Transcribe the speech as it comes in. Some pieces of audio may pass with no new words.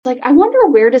Like, I wonder,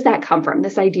 where does that come from?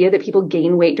 This idea that people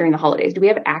gain weight during the holidays. Do we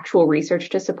have actual research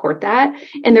to support that?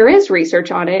 And there is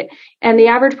research on it. And the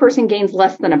average person gains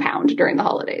less than a pound during the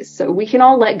holidays. So we can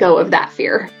all let go of that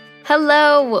fear.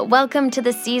 Hello, welcome to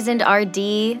The Seasoned RD,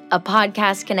 a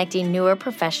podcast connecting newer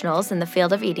professionals in the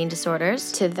field of eating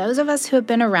disorders to those of us who have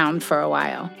been around for a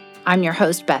while. I'm your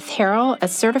host, Beth Harrell, a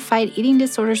certified eating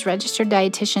disorders registered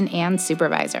dietitian and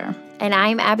supervisor. And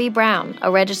I'm Abby Brown, a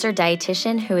registered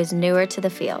dietitian who is newer to the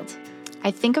field.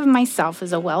 I think of myself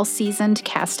as a well-seasoned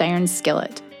cast iron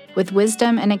skillet with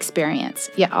wisdom and experience,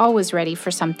 yet always ready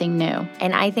for something new.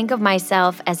 And I think of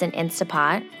myself as an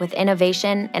Instapot with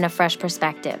innovation and a fresh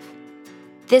perspective.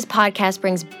 This podcast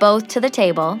brings both to the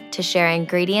table to share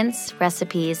ingredients,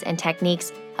 recipes, and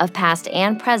techniques of past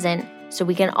and present so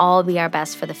we can all be our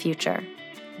best for the future.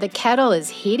 The kettle is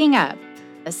heating up.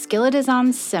 The skillet is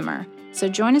on simmer. So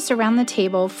join us around the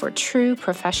table for true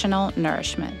professional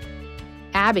nourishment.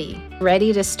 Abby,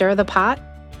 ready to stir the pot?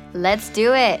 Let's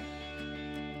do it.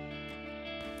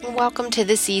 Welcome to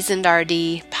the Seasoned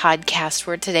RD podcast,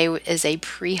 where today is a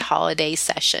pre-holiday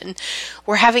session.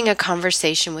 We're having a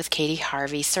conversation with Katie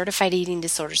Harvey, certified eating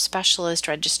disorder specialist,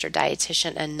 registered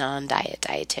dietitian, and non-diet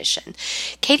dietitian.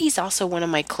 Katie's also one of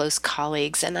my close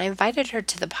colleagues, and I invited her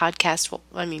to the podcast,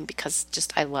 because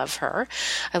just I love her.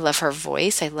 I love her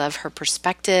voice, I love her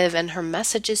perspective, and her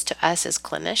messages to us as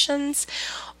clinicians.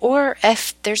 Or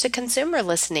if there's a consumer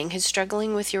listening who's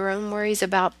struggling with your own worries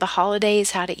about the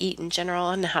holidays, how to eat in general,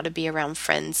 and how to be around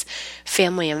friends,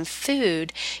 family, and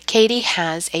food, Katie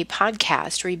has a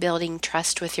podcast, Rebuilding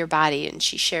Trust with Your Body, and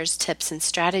she shares tips and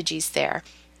strategies there.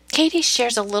 Katie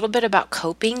shares a little bit about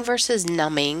coping versus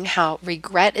numbing, how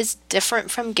regret is different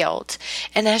from guilt,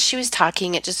 and as she was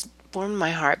talking, it just warmed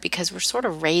my heart because we're sort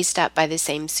of raised up by the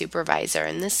same supervisor,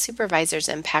 and this supervisor's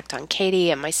impact on Katie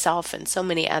and myself and so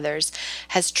many others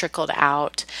has trickled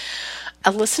out.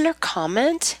 A listener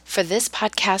comment for this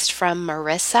podcast from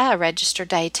Marissa, a registered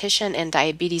dietitian and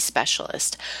diabetes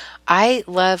specialist. I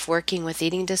love working with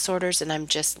eating disorders, and I'm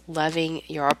just loving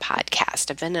your podcast.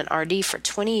 I've been an RD for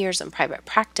 20 years in private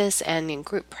practice and in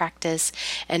group practice,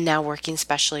 and now working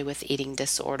specially with eating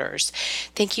disorders.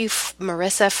 Thank you,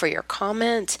 Marissa, for your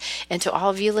comment. And to all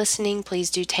of you listening,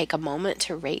 please do take a moment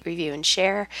to rate, review, and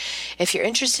share. If you're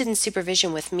interested in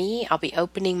supervision with me, I'll be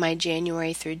opening my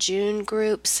January through June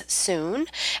groups soon.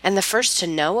 And the first to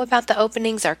know about the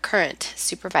openings are current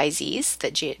supervisees,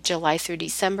 that July through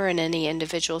December, and any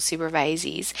individual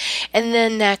supervisees. And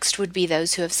then next would be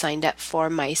those who have signed up for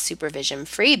my supervision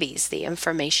freebies. The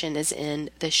information is in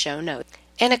the show notes.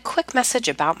 And a quick message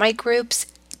about my groups,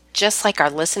 just like our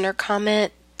listener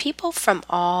comment, people from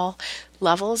all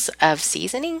levels of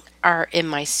seasoning are in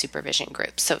my supervision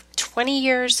group. So 20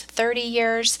 years, 30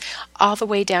 years, all the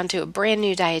way down to a brand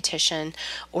new dietitian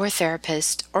or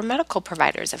therapist or medical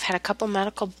providers. I've had a couple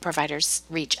medical providers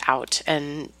reach out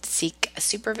and seek a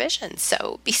supervision. So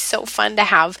it'd be so fun to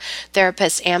have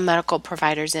therapists and medical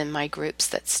providers in my groups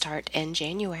that start in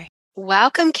January.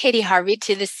 Welcome, Katie Harvey,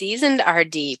 to the Seasoned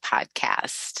RD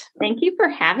podcast. Thank you for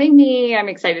having me. I'm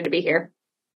excited to be here.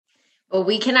 Well,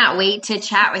 we cannot wait to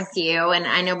chat with you. And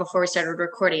I know before we started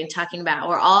recording, talking about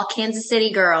we're all Kansas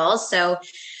City girls. So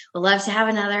we'd love to have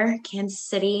another Kansas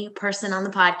City person on the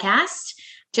podcast.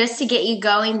 Just to get you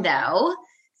going, though,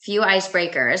 few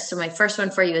icebreakers. So my first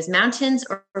one for you is mountains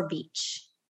or beach?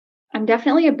 I'm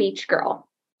definitely a beach girl.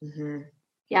 Mm-hmm.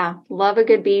 Yeah, love a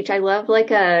good beach. I love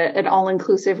like an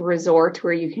all-inclusive resort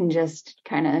where you can just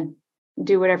kind of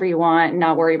do whatever you want and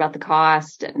not worry about the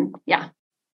cost. And yeah.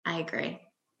 I agree.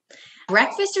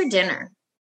 Breakfast or dinner?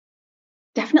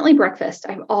 Definitely breakfast.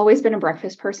 I've always been a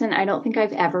breakfast person. I don't think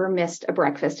I've ever missed a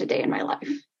breakfast a day in my life.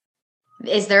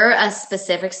 Is there a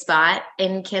specific spot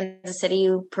in Kansas City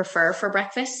you prefer for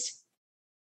breakfast?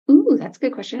 Ooh, that's a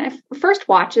good question. First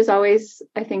Watch is always,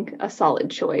 I think, a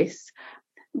solid choice.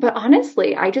 But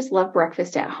honestly, I just love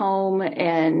breakfast at home.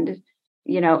 And,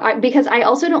 because I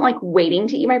also don't like waiting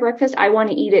to eat my breakfast. I want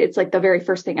to eat it. It's like the very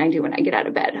first thing I do when I get out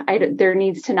of bed. There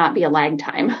needs to not be a lag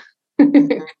time.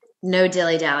 No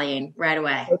dilly-dallying right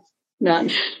away. None.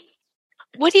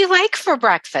 What do you like for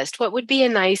breakfast? What would be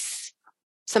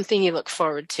something you look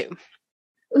forward to?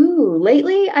 Ooh,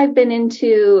 lately I've been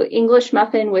into English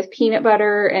muffin with peanut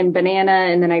butter and banana,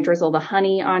 and then I drizzle the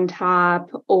honey on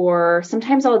top. Or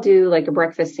sometimes I'll do like a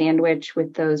breakfast sandwich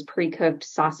with those pre-cooked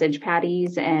sausage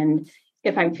patties. And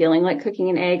if I'm feeling like cooking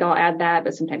an egg, I'll add that,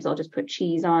 but sometimes I'll just put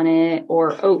cheese on it.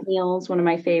 Or oatmeal's one of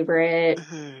my favorite.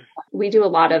 Mm-hmm. We do a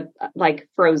lot of like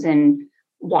frozen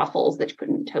waffles that you put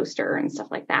in the toaster and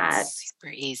stuff like that.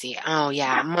 Super easy. Oh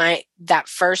yeah. That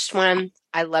first one,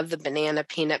 I love the banana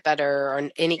peanut butter or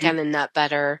any kind of nut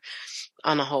butter.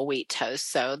 on a whole wheat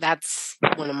toast. So that's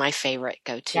one of my favorite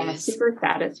go-tos. Yeah, super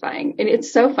satisfying. And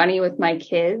it's so funny with my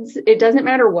kids. It doesn't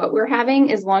matter what we're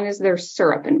having as long as there's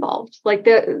syrup involved. Like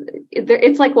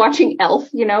it's like watching Elf,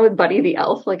 with Buddy the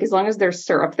Elf. Like as long as there's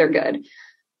syrup, they're good.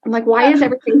 I'm like, why is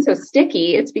everything so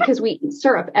sticky? It's because we eat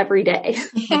syrup every day.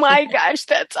 My gosh,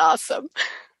 that's awesome.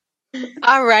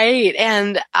 All right.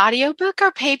 And audiobook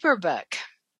or paper book?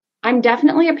 I'm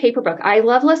definitely a paper book. I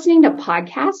love listening to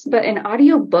podcasts, but an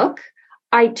audiobook,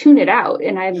 I tune it out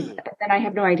and then I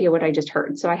have no idea what I just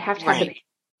heard. So I have to have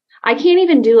I can't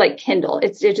even do like Kindle.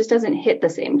 It just doesn't hit the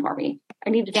same for me. I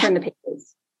need to turn the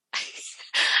pages.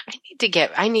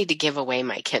 I need to give away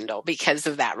my Kindle because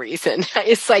of that reason.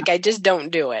 It's like, I just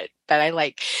don't do it, but I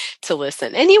like to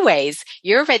listen. Anyways,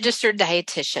 you're a registered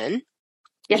dietitian.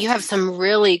 Yes. You have some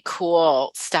really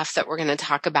cool stuff that we're going to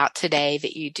talk about today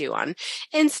that you do on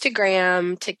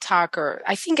Instagram, TikTok, or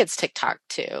I think it's TikTok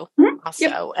too, also.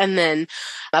 Yep. And then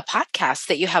a podcast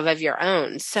that you have of your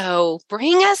own. So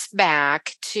bring us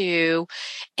back to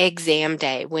exam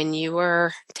day when you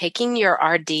were taking your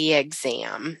RD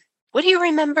exam. What do you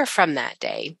remember from that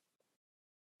day?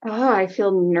 Oh, I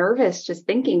feel nervous just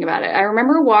thinking about it. I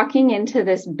remember walking into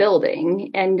this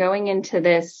building and going into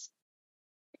this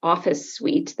office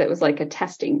suite that was like a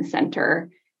testing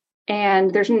center.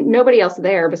 And there's nobody else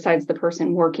there besides the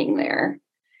person working there.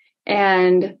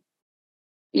 And,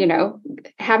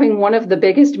 having one of the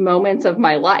biggest moments of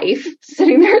my life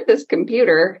sitting there at this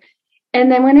computer.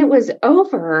 And then when it was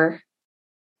over,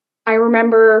 I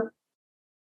remember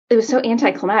it was so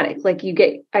anticlimactic. Like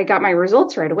I got my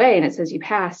results right away and it says you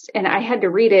passed. And I had to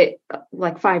read it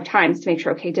like 5 times to make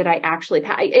sure, okay, did I actually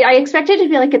pass? I expected it to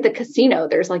be like at the casino.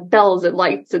 There's like bells and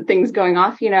lights and things going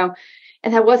off,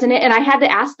 and that wasn't it. And I had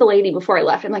to ask the lady before I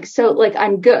left. I'm like, so like,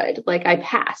 I'm good. Like I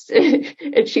passed.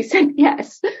 And she said,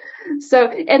 yes. So,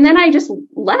 and then I just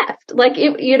left. Like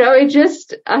it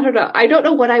just, I don't know. I don't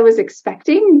know what I was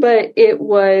expecting, but it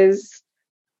was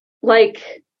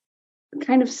like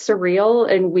kind of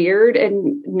surreal and weird,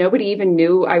 and nobody even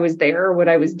knew I was there or what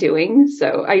I was doing.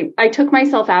 So I took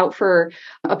myself out for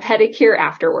a pedicure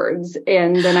afterwards,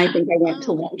 and then I think I went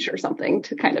to lunch or something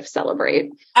to kind of celebrate.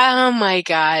 Oh my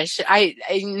gosh. I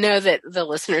know that the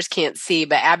listeners can't see,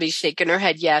 but Abby's shaking her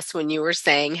head yes when you were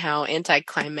saying how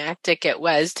anticlimactic it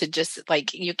was to just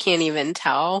like, you can't even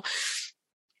tell.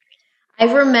 I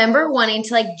remember wanting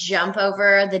to like jump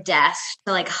over the desk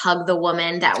to like hug the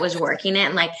woman that was working it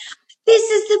and like, this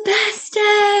is the best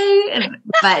day.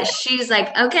 But she's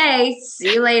like, okay,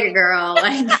 see you later, girl.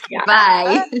 Like,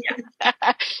 bye.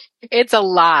 It's a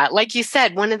lot. Like you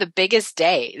said, one of the biggest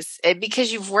days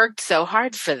because you've worked so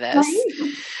hard for this.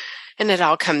 Right. And it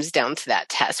all comes down to that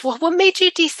test. Well, what made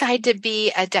you decide to be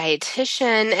a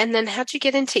dietitian? And then how'd you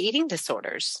get into eating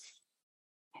disorders?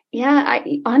 Yeah,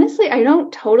 I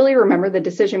don't totally remember the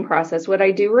decision process. What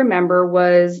I do remember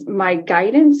was my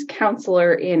guidance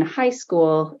counselor in high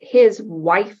school, his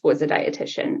wife was a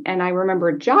dietitian, and I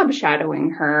remember job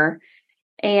shadowing her,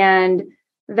 and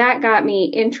that got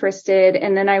me interested.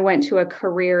 And then I went to a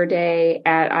career day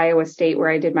at Iowa State where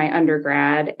I did my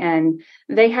undergrad, and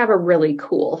they have a really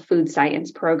cool food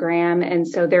science program. And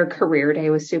so their career day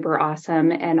was super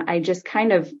awesome. And I just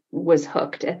kind of was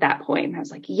hooked at that point. I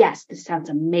was like, yes, this sounds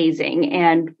amazing.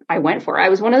 And I went for it. I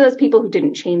was one of those people who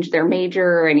didn't change their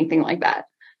major or anything like that.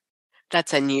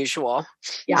 That's unusual.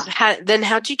 Yeah. Then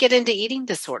how'd you get into eating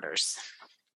disorders?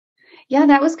 Yeah,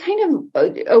 that was kind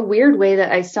of a weird way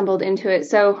that I stumbled into it.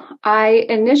 So I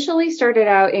initially started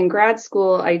out in grad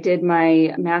school. I did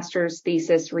my master's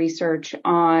thesis research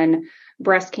on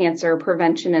breast cancer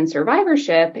prevention and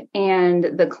survivorship. And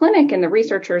the clinic and the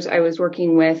researchers I was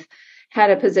working with had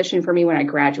a position for me when I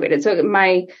graduated. So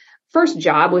my first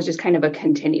job was just kind of a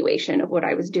continuation of what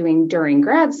I was doing during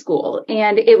grad school.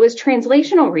 And it was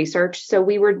translational research. So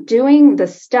we were doing the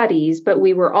studies, but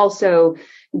we were also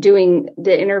doing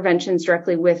the interventions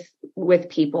directly with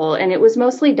people. And it was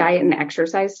mostly diet and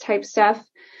exercise type stuff.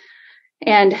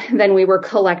 And then we were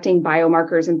collecting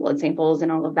biomarkers and blood samples and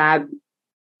all of that.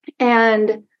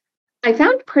 And I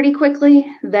found pretty quickly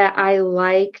that I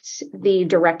liked the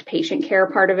direct patient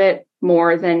care part of it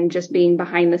more than just being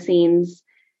behind the scenes.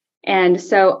 And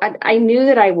so I knew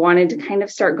that I wanted to kind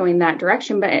of start going that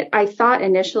direction, but I thought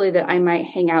initially that I might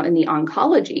hang out in the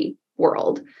oncology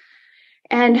world.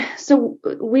 And so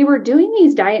we were doing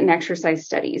these diet and exercise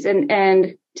studies,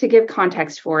 and to give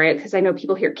context for it, because I know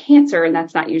people hear cancer and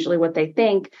that's not usually what they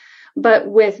think. But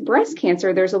with breast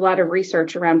cancer, there's a lot of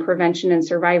research around prevention and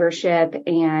survivorship,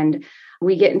 and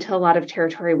we get into a lot of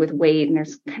territory with weight, and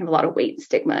there's kind of a lot of weight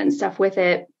stigma and stuff with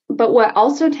it. But what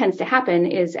also tends to happen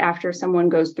is after someone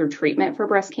goes through treatment for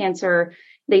breast cancer,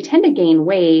 they tend to gain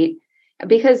weight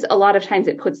because a lot of times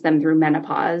it puts them through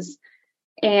menopause.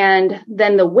 And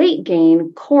then the weight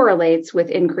gain correlates with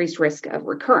increased risk of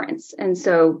recurrence. And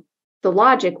so the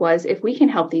logic was, if we can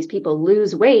help these people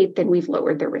lose weight, then we've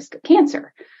lowered their risk of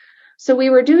cancer. So we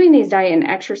were doing these diet and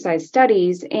exercise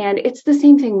studies, and it's the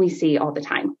same thing we see all the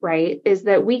time, right? Is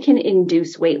that we can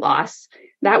induce weight loss.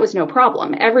 That was no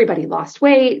problem. Everybody lost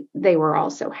weight. They were all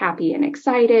so happy and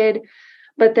excited.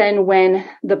 But then when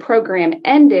the program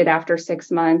ended after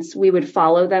 6 months, we would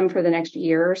follow them for the next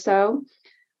year or so.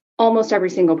 Almost every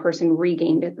single person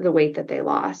regained the weight that they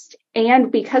lost.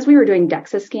 And because we were doing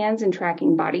DEXA scans and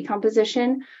tracking body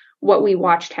composition, what we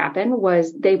watched happen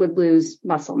was they would lose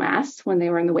muscle mass when they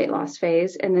were in the weight loss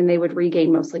phase, and then they would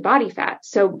regain mostly body fat.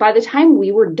 So by the time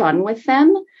we were done with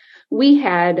them, we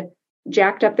had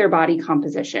jacked up their body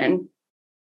composition,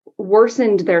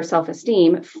 worsened their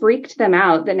self-esteem, freaked them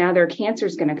out that now their cancer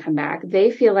is going to come back. They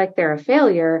feel like they're a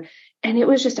failure. And it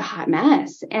was just a hot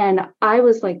mess. And I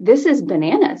was like, this is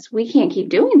bananas. We can't keep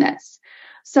doing this.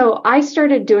 So I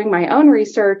started doing my own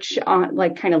research on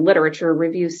like kind of literature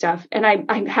review stuff. And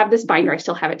I have this binder. I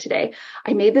still have it today.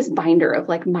 I made this binder of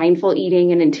like mindful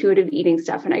eating and intuitive eating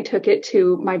stuff. And I took it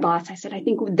to my boss. I said, I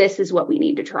think this is what we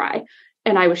need to try.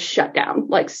 And I was shut down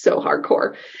like so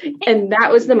hardcore. And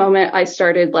that was the moment I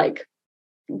started like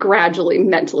gradually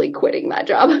mentally quitting that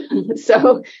job.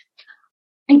 So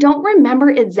I don't remember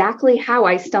exactly how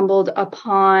I stumbled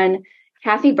upon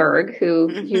Kathy Berg,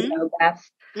 who you know, Beth,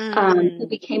 who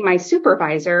became my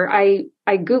supervisor. I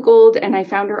Googled and I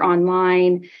found her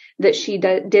online that she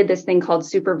did this thing called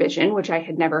supervision, which I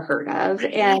had never heard of.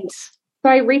 Right. And so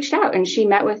I reached out and she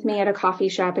met with me at a coffee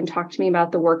shop and talked to me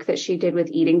about the work that she did with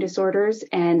eating disorders.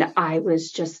 And I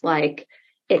was just like,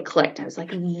 it clicked. I was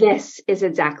like, this is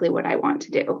exactly what I want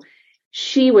to do.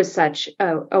 She was such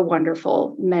a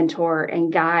wonderful mentor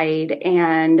and guide.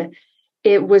 And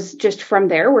it was just from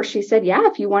there where she said, yeah,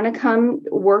 if you want to come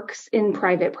work in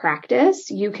private practice,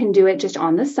 you can do it just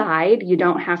on the side. You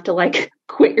don't have to like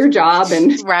quit your job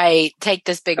and take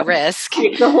this big risk.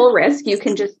 Take the whole risk. You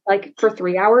can just like for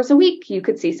 3 hours a week, you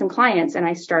could see some clients. And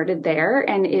I started there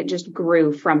and it just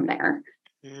grew from there.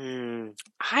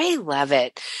 I love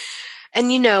it.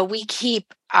 And, you know, we're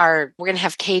going to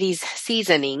have Katie's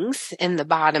seasonings in the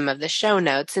bottom of the show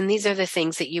notes. And these are the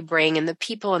things that you bring and the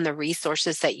people and the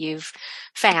resources that you've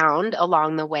found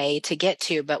along the way to get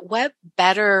to. But what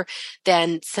better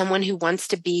than someone who wants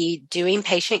to be doing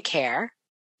patient care,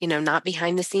 you know, not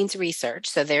behind the scenes research.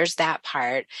 So there's that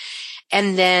part.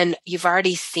 And then you've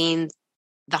already seen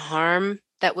the harm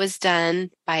that was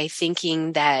done by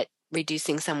thinking that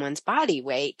reducing someone's body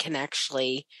weight can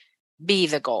actually be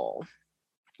the goal.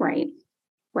 Right.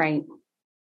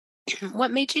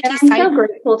 What made you decide? I'm so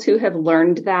grateful to have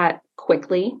learned that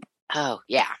quickly. Oh,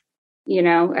 yeah. You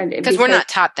know, because we're not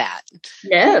taught that.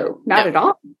 No, not at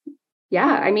all. Yeah.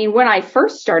 I mean, when I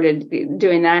first started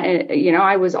doing that, you know,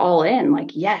 I was all in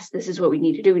like, yes, this is what we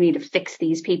need to do. We need to fix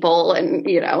these people and,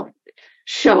 you know,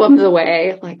 show them the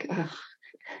way. Like,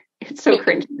 it's so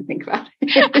cringy to think about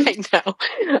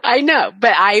it. I know.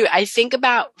 But I think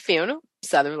about Fiona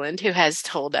Sutherland, who has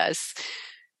told us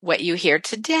what you hear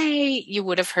today, you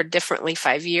would have heard differently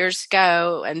 5 years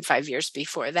ago and 5 years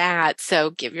before that. So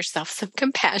give yourself some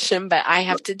compassion, but I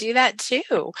have to do that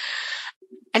too.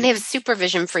 And I have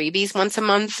supervision freebies once a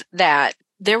month that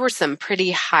there were some pretty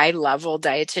high level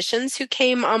dietitians who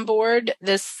came on board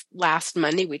this last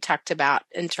Monday. We talked about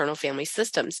internal family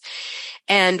systems.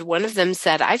 And one of them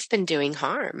said, I've been doing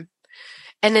harm.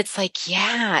 And it's like,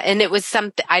 yeah. And it was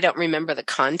something, I don't remember the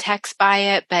context by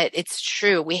it, but it's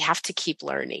true. We have to keep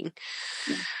learning.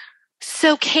 Yeah.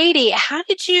 So Katie, how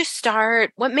did you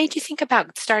start? What made you think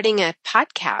about starting a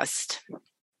podcast?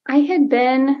 I had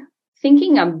been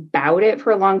thinking about it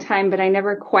for a long time, but I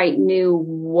never quite knew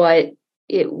what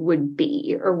it would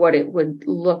be or what it would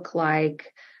look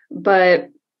like. But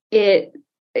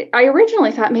I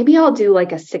originally thought maybe I'll do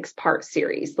like a 6-part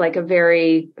series, like a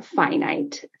very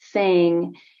finite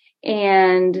thing.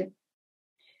 And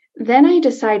then I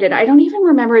decided, I don't even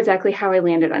remember exactly how I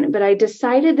landed on it, but I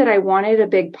decided that I wanted a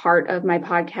big part of my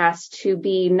podcast to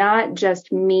be not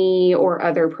just me or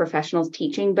other professionals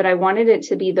teaching, but I wanted it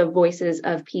to be the voices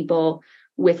of people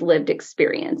with lived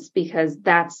experience, because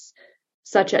that's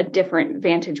such a different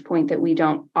vantage point that we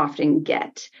don't often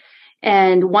get.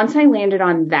 And once I landed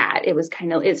on that, it was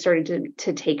it started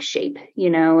to take shape,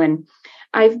 you know, and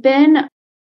I've been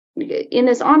in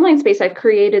this online space. I've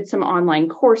created some online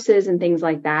courses and things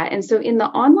like that. And so in the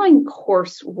online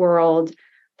course world,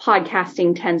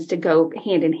 podcasting tends to go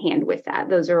hand in hand with that.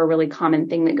 Those are a really common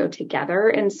thing that go together.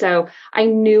 And so I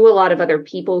knew a lot of other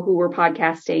people who were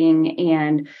podcasting,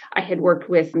 and I had worked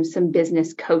with some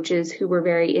business coaches who were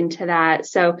very into that.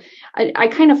 So I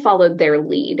kind of followed their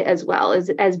lead as well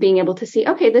as being able to see,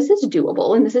 okay, this is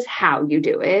doable and this is how you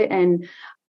do it. And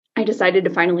I decided to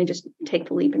finally just take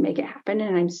the leap and make it happen.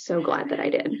 And I'm so glad that I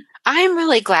did. I'm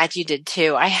really glad you did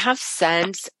too. I have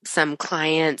sent some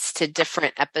clients to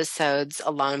different episodes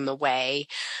along the way.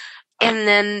 And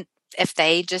then if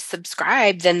they just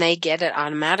subscribe, then they get it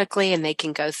automatically and they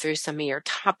can go through some of your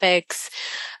topics.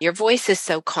 Your voice is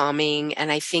so calming.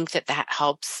 And I think that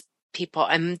helps people.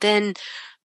 And then,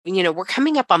 we're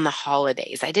coming up on the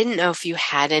holidays. I didn't know if you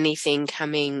had anything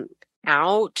coming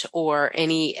out or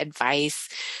any advice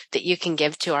that you can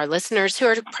give to our listeners who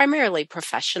are primarily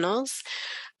professionals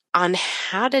on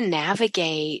how to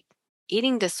navigate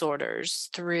eating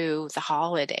disorders through the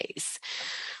holidays.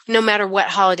 No matter what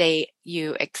holiday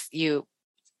you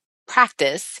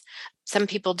practice, some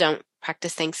people don't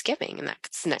practice Thanksgiving, and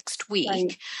that's next week.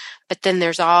 Right. But then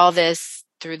there's all this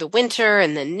through the winter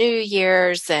and the New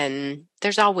Year's, and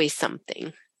there's always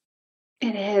something.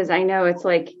 It is. I know. It's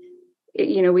like,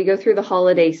 we go through the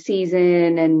holiday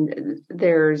season and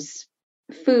there's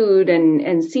food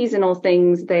and seasonal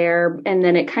things there. And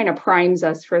then it kind of primes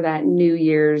us for that New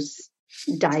Year's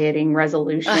dieting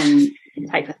resolution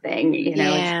type of thing,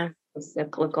 It's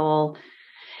cyclical.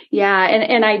 Yeah.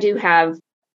 And I do have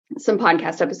some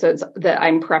podcast episodes that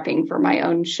I'm prepping for my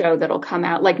own show that'll come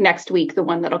out like next week. The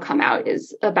one that'll come out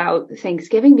is about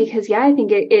Thanksgiving because I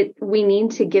think we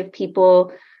need to give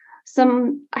people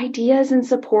some ideas and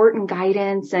support and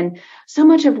guidance. And so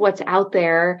much of what's out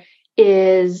there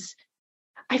is,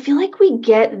 I feel like we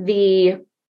get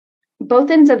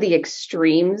both ends of the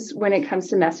extremes when it comes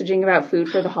to messaging about food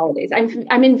for the holidays.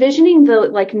 I'm envisioning the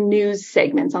like news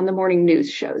segments on the morning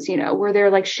news shows, where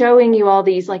they're like showing you all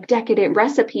these like decadent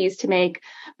recipes to make,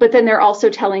 but then they're also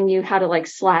telling you how to like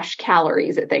slash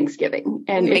calories at Thanksgiving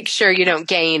and make sure you don't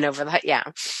gain over that. Yeah.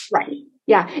 Right.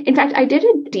 Yeah. In fact, I did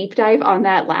a deep dive on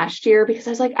that last year because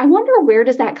I was like, I wonder where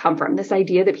does that come from? This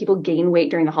idea that people gain weight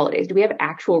during the holidays. Do we have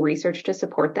actual research to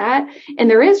support that? And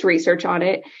there is research on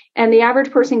it. And the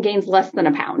average person gains less than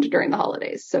a pound during the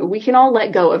holidays. So we can all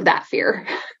let go of that fear.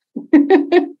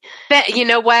 But you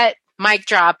know what? Mic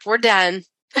drop. We're done.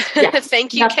 Yeah,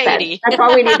 thank you, Katie. That's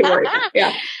all we need to worry about.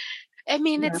 Yeah. I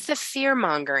mean, it's the fear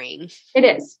mongering. It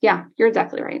is. Yeah, you're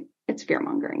exactly right. It's fear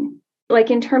mongering. Like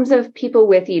in terms of people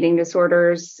with eating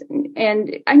disorders,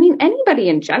 and I mean, anybody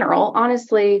in general,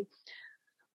 honestly,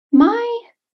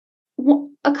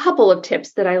 a couple of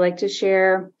tips that I like to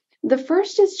share. The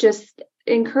first is just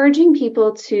encouraging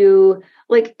people to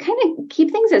like kind of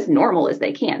keep things as normal as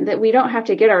they can, that we don't have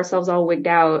to get ourselves all wigged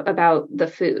out about the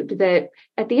food, that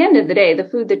at the end of the day, the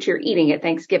food that you're eating at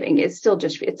Thanksgiving is still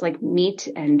it's like meat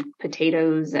and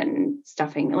potatoes and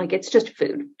stuffing. Like it's just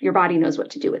food. Your body knows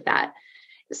what to do with that.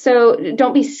 So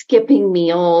don't be skipping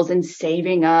meals and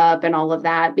saving up and all of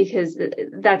that, because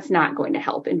that's not going to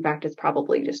help. In fact, it's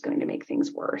probably just going to make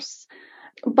things worse.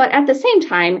 But at the same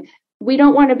time, we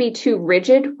don't want to be too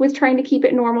rigid with trying to keep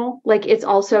it normal. Like it's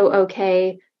also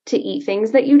okay to eat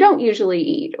things that you don't usually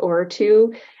eat or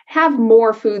to have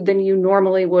more food than you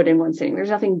normally would in one sitting. There's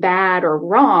nothing bad or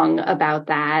wrong about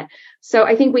that. So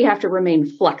I think we have to remain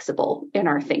flexible in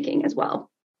our thinking as well.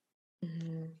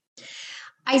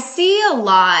 I see a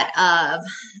lot of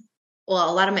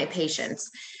my patients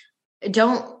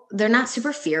they're not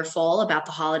super fearful about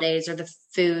the holidays or the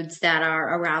foods that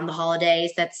are around the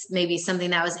holidays. That's maybe something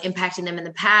that was impacting them in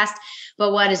the past.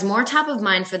 But what is more top of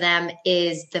mind for them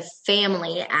is the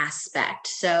family aspect.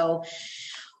 So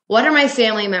what are my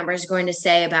family members going to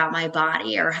say about my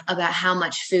body or about how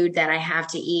much food that I have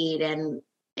to eat? And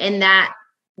in that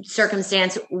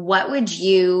circumstance, what would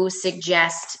you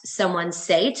suggest someone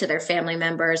say to their family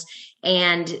members,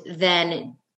 and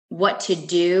then what to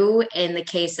do in the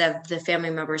case of the family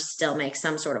members still make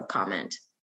some sort of comment?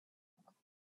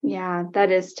 Yeah, that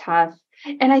is tough.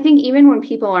 And I think even when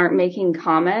people aren't making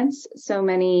comments, so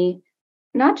many,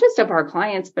 not just of our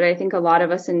clients, but I think a lot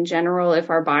of us in general, if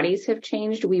our bodies have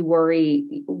changed, we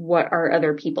worry, what are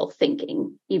other people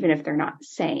thinking, even if they're not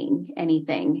saying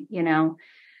anything,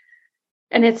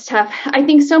 And it's tough. I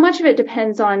think so much of it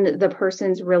depends on the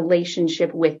person's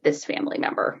relationship with this family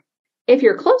member. If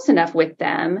you're close enough with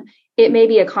them, it may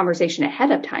be a conversation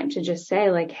ahead of time to just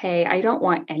say like, hey, I don't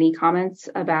want any comments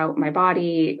about my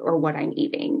body or what I'm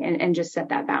eating, and just set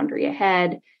that boundary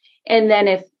ahead. And then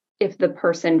if the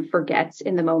person forgets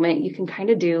in the moment, you can kind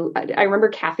of do, I remember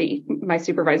Kathy, my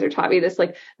supervisor, taught me this,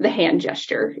 like the hand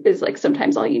gesture is like,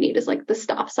 sometimes all you need is like the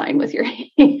stop sign with your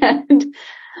hand.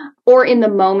 Or in the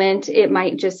moment, it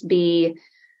might just be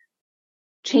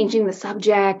changing the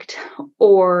subject.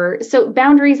 Or so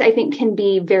boundaries, I think, can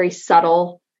be very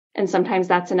subtle. And sometimes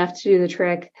that's enough to do the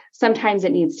trick. Sometimes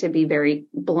it needs to be very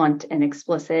blunt and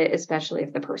explicit, especially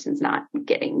if the person's not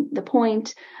getting the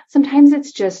point. Sometimes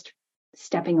it's just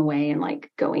stepping away and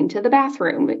like going to the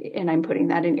bathroom. And I'm putting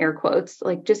that in air quotes,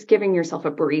 like just giving yourself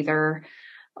a breather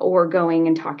or going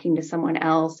and talking to someone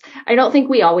else. I don't think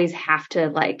we always have to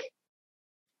like,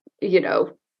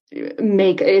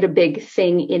 make it a big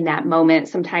thing in that moment.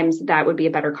 Sometimes that would be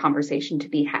a better conversation to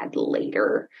be had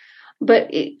later.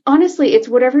 But honestly, it's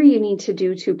whatever you need to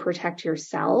do to protect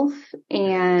yourself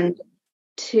and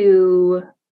to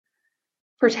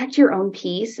protect your own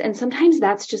peace. And sometimes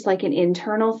that's just like an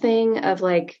internal thing of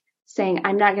like saying,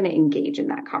 I'm not going to engage in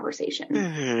that conversation,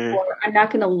 or I'm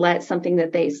not going to let something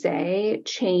that they say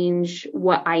change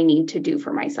what I need to do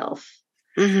for myself.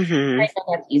 I know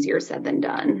that's easier said than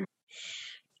done.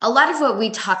 A lot of what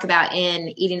we talk about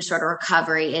in eating disorder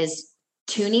recovery is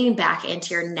tuning back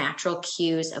into your natural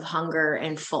cues of hunger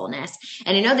and fullness.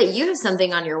 And I know that you have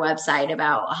something on your website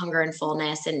about hunger and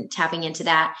fullness and tapping into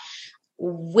that.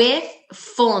 With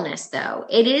fullness, though,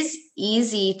 it is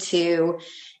easy to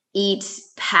eat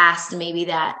past maybe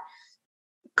that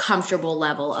comfortable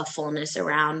level of fullness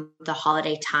around the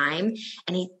holiday time.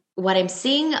 And what I'm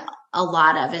seeing a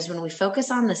lot of is when we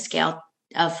focus on the scale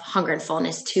of hunger and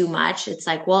fullness too much, it's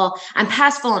like, well, I'm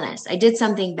past fullness. I did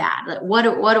something bad. Like, what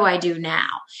do I do now?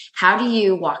 How do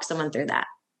you walk someone through that?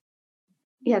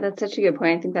 Yeah, that's such a good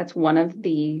point. I think that's one of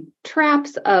the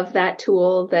traps of that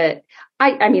tool that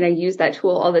I use that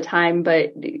tool all the time,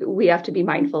 but we have to be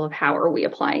mindful of how are we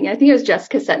applying it. I think it was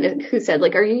Jessica who said,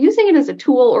 like, are you using it as a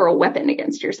tool or a weapon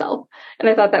against yourself? And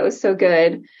I thought that was so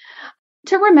good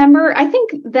to remember. I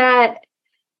think that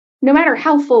no matter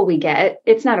how full we get,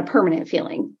 it's not a permanent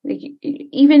feeling.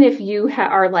 Even if you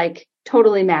are like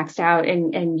totally maxed out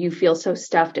and you feel so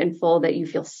stuffed and full that you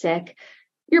feel sick,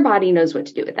 your body knows what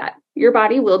to do with that. Your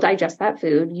body will digest that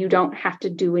food. You don't have to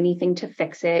do anything to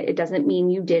fix it. It doesn't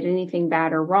mean you did anything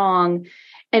bad or wrong.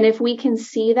 And if we can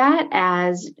see that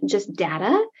as just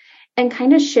data and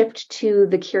kind of shift to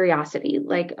the curiosity,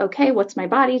 like, okay, what's my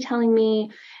body telling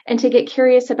me? And to get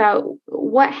curious about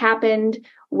what happened,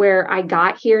 where I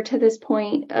got here to this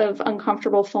point of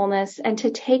uncomfortable fullness, and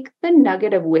to take the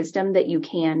nugget of wisdom that you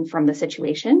can from the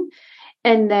situation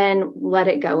and then let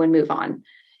it go and move on.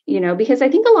 Because I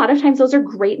think a lot of times those are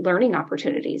great learning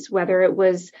opportunities, whether it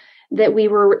was that we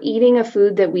were eating a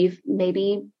food that we've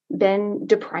maybe been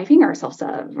depriving ourselves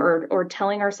of, or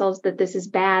telling ourselves that this is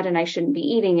bad and I shouldn't be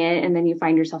eating it. And then you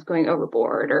find yourself going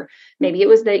overboard. Or maybe it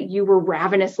was that you were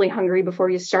ravenously hungry before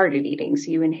you started eating,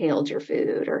 so you inhaled your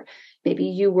food. Or maybe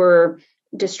you were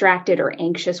distracted or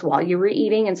anxious while you were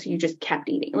eating, and so you just kept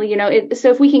eating.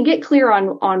 So if we can get clear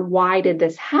on why did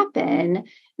this happen,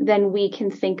 then we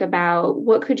can think about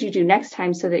what could you do next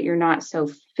time so that you're not so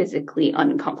physically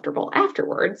uncomfortable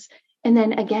afterwards. And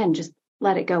then again, just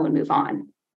let it go and move on.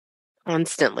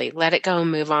 Constantly let it go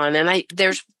and move on. And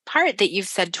there's part that you've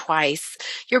said twice,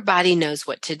 your body knows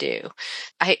what to do.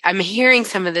 I'm hearing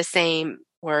some of the same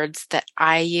words that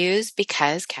I use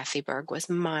because Kathy Berg was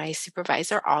my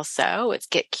supervisor also. It's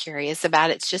get curious about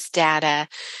it. It's just data.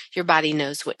 Your body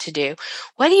knows what to do.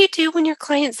 What do you do when your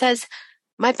client says,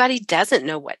 my body doesn't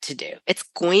know what to do? It's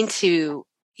going to,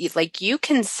 like, you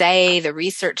can say the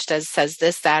research says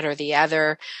this, that, or the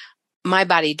other. My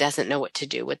body doesn't know what to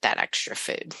do with that extra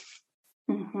food.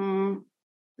 Mm-hmm.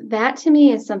 That to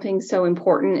me is something so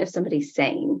important if somebody's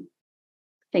saying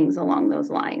things along those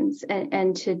lines,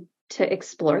 and to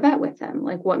explore that with them,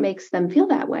 like what makes them feel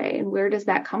that way and where does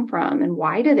that come from and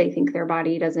why do they think their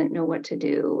body doesn't know what to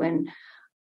do, and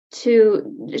to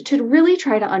really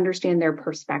try to understand their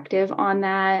perspective on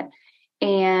that,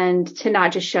 and to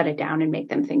not just shut it down and make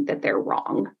them think that they're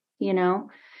wrong,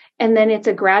 And then it's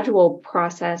a gradual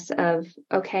process of,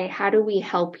 okay, how do we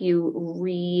help you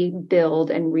rebuild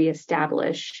and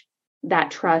reestablish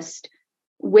that trust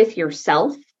with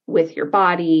yourself, with your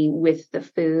body, with the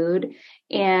food?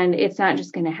 And it's not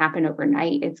just going to happen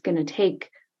overnight. It's going to take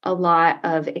a lot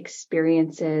of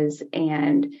experiences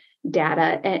and data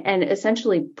and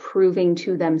essentially proving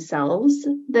to themselves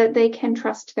that they can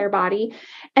trust their body.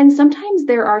 And sometimes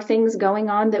there are things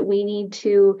going on that we need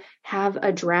to have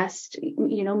addressed,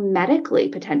 medically,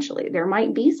 potentially. There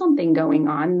might be something going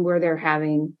on where they're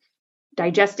having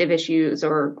digestive issues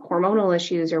or hormonal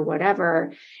issues or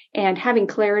whatever. And having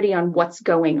clarity on what's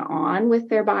going on with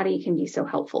their body can be so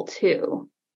helpful too.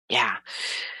 Yeah.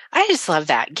 I just love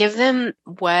that. Give them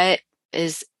what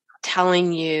is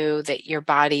telling you that your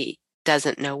body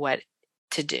doesn't know what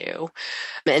to do.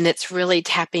 And it's really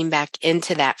tapping back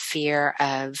into that fear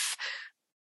of,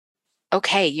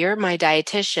 okay, you're my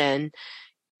dietitian.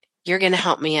 You're going to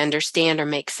help me understand or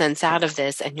make sense out of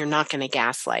this, and you're not going to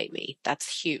gaslight me.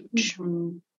 That's huge.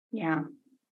 Mm-hmm. Yeah.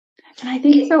 And I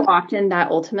think so often that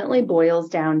ultimately boils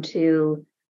down to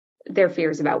their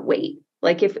fears about weight.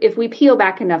 Like if we peel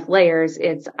back enough layers,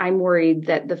 it's, I'm worried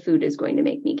that the food is going to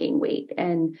make me gain weight.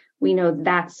 And we know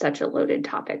that's such a loaded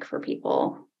topic for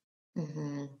people.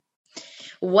 Mm-hmm.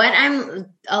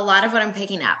 A lot of what I'm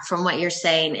picking up from what you're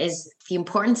saying is the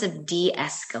importance of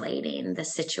de-escalating the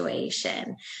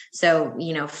situation. So,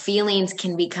 feelings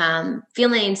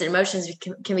and emotions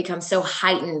can become so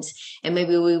heightened, and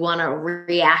maybe we want to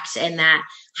react in that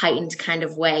heightened kind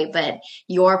of way. But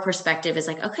your perspective is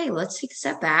like, okay, let's take a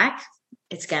step back.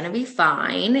 It's going to be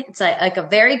fine. It's like a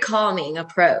very calming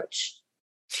approach.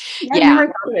 I've never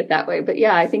thought of it that way, but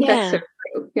yeah, I think that's so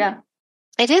true. Yeah.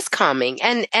 It is calming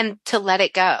and to let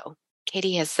it go.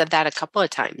 Katie has said that a couple of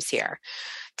times here,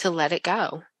 to let it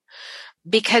go,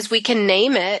 because we can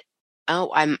name it. Oh,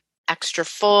 I'm extra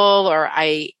full, or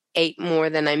I ate more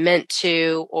than I meant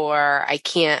to, or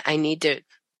I need to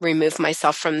remove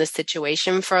myself from the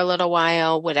situation for a little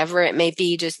while, whatever it may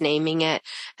be, just naming it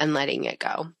and letting it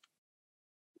go.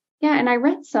 Yeah. And I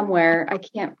read somewhere, I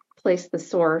can't place the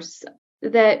source,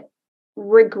 that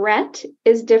regret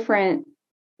is different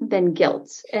than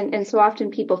guilt. And so often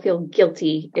people feel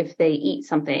guilty if they eat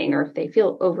something or if they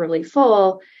feel overly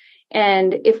full.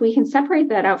 And if we can separate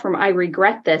that out from, I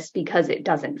regret this because it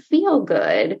doesn't feel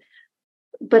good,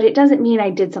 but it doesn't mean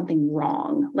I did something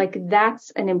wrong. Like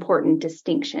that's an important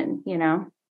distinction,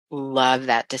 Love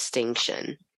that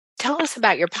distinction. Tell us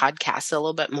about your podcast, a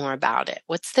little bit more about it.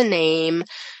 What's the name?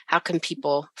 How can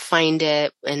people find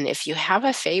it? And if you have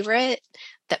a favorite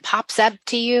that pops up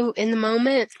to you in the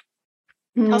moment,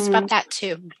 tell us about that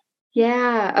too.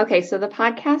 Yeah. Okay. So the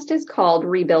podcast is called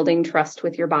Rebuilding Trust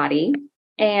with Your Body.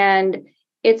 And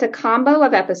it's a combo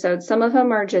of episodes. Some of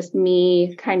them are just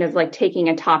me kind of like taking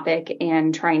a topic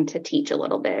and trying to teach a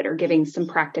little bit or giving some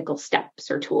practical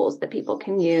steps or tools that people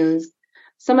can use.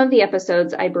 Some of the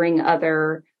episodes I bring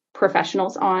other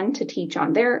professionals on to teach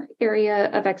on their area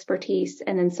of expertise.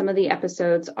 And then some of the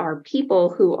episodes are people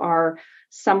who are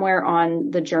somewhere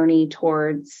on the journey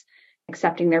towards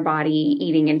accepting their body,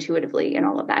 eating intuitively, and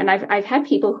all of that. And I've had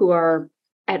people who are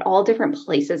at all different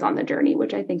places on the journey,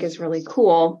 which I think is really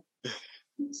cool.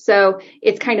 So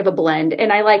it's kind of a blend.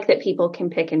 And I like that people can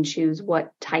pick and choose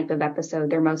what type of episode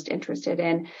they're most interested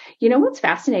in. What's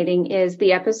fascinating is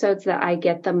the episodes that I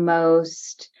get the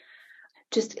most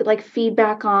just like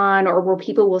feedback on, or where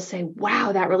people will say,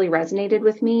 wow, that really resonated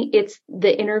with me. It's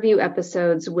the interview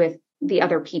episodes with the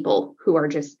other people who are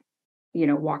just,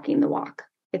 walking the walk.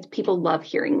 It's people love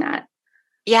hearing that.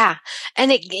 Yeah. And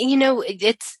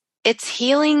it's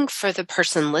healing for the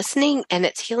person listening, and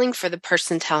it's healing for the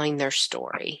person telling their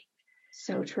story.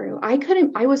 So true.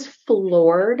 I was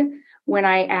floored when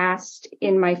I asked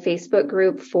in my Facebook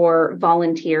group for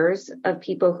volunteers of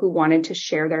people who wanted to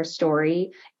share their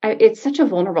story. It's such a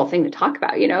vulnerable thing to talk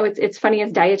about. It's funny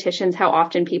as dietitians, how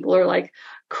often people are like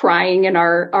crying in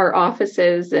our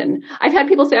offices. And I've had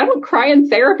people say, I don't cry in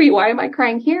therapy. Why am I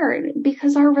crying here?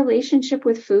 Because our relationship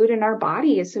with food and our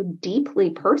body is so deeply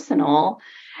personal.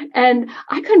 And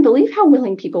I couldn't believe how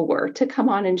willing people were to come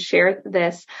on and share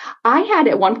this. I had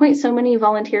at one point so many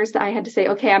volunteers that I had to say,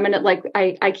 okay, I'm going to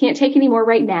I can't take any more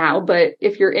right now, but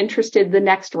if you're interested the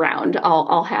next round,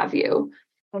 I'll have you.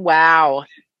 Wow.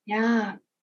 Yeah.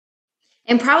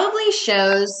 And probably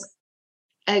shows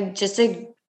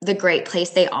the great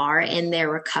place they are in their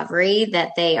recovery,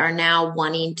 that they are now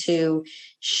wanting to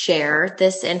share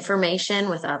this information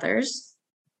with others.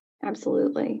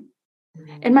 Absolutely.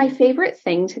 And my favorite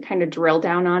thing to kind of drill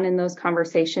down on in those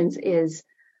conversations is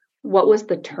what was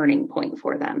the turning point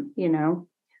for them,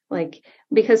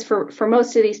 because for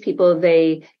most of these people,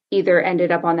 they either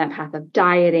ended up on that path of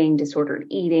dieting, disordered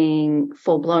eating,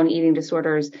 full-blown eating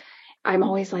disorders. I'm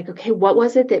always like, okay, what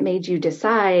was it that made you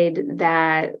decide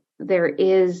that there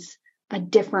is a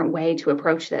different way to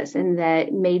approach this, and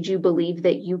that made you believe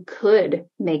that you could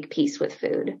make peace with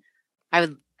food?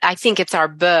 I think it's our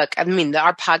book. I mean,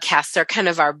 our podcasts are kind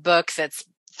of our book that's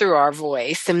through our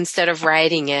voice. Instead of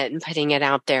writing it and putting it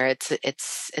out there,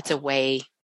 it's a way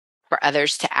for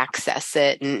others to access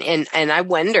it. And I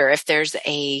wonder if there's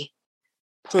a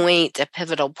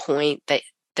pivotal point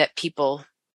that people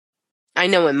I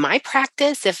know in my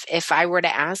practice, if I were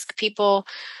to ask people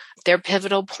their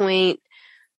pivotal point,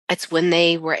 it's when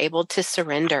they were able to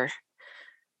surrender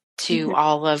to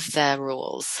all of the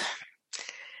rules.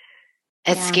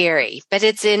 It's scary, but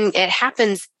it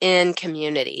happens in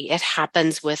community. It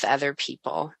happens with other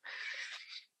people.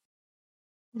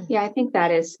 Yeah, I think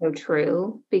that is so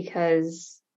true,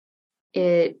 because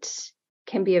it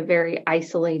can be a very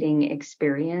isolating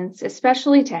experience,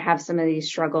 especially to have some of these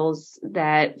struggles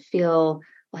that feel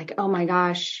like, oh my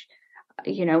gosh,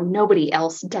 nobody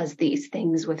else does these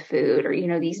things with food,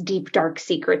 or, these deep, dark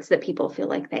secrets that people feel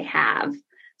like they have.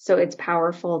 So it's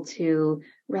powerful to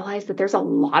realize that there's a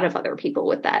lot of other people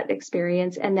with that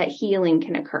experience, and that healing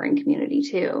can occur in community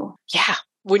too. Yeah.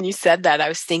 When you said that, I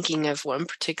was thinking of one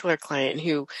particular client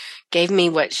who told me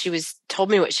what she was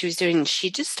doing. And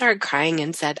she just started crying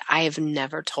and said, I have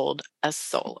never told a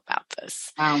soul about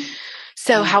this. Wow.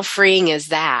 So how freeing is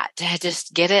that, to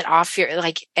just get it off your,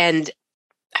 and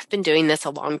I've been doing this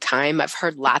a long time. I've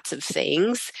heard lots of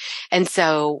things. And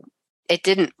so it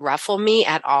didn't ruffle me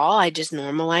at all. I just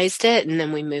normalized it, and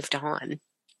then we moved on.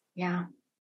 Yeah.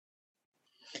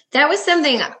 That was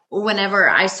something whenever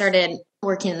I started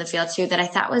working in the field too, that I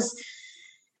thought was,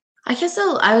 I guess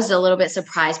I was a little bit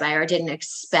surprised by, or didn't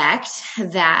expect,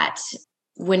 that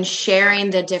when sharing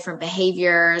the different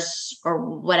behaviors or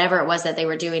whatever it was that they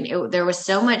were doing, there was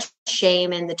so much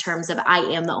shame in the terms of, I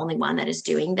am the only one that is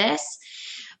doing this.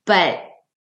 But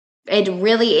it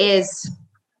really is,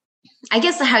 I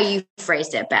guess, how you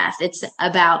phrased it, Beth. It's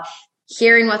about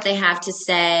hearing what they have to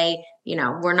say.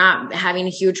 We're not having a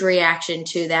huge reaction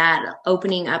to that,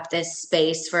 opening up this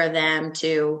space for them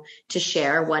to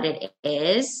share what it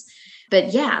is.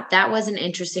 But yeah, that was an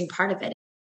interesting part of it.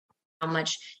 How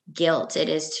much guilt it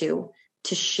is to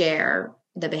share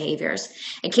the behaviors.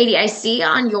 And Katie, I see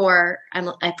on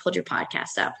I pulled your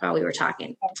podcast up while we were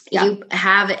talking. Yeah. You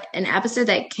have an episode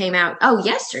that came out,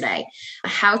 yesterday,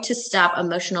 how to stop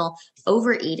emotional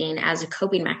overeating as a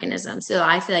coping mechanism. So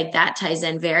I feel like that ties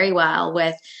in very well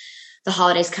with the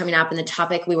holidays coming up and the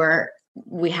topic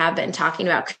we have been talking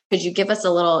about. Could you give us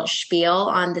a little spiel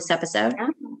on this episode?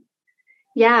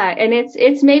 Yeah. And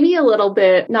it's maybe a little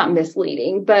bit not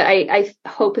misleading, but I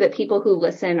hope that people who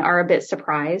listen are a bit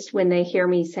surprised when they hear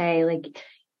me say,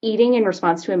 eating in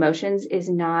response to emotions is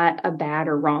not a bad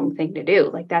or wrong thing to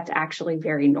do. That's actually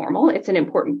very normal. It's an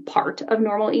important part of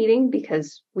normal eating,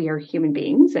 because we are human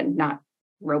beings and not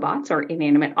robots or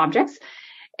inanimate objects.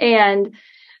 And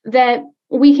that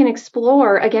we can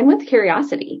explore, again, with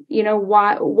curiosity,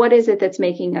 what is it that's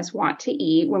making us want to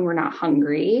eat when we're not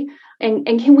hungry? And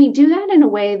can we do that in a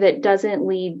way that doesn't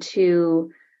lead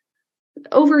to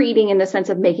overeating, in the sense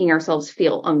of making ourselves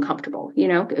feel uncomfortable?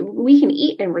 We can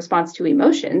eat in response to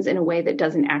emotions in a way that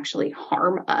doesn't actually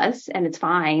harm us, and it's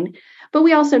fine. But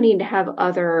we also need to have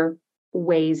other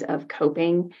ways of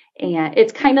coping. And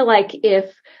it's kind of like,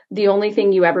 if the only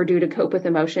thing you ever do to cope with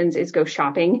emotions is go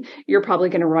shopping, you're probably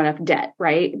going to run up debt,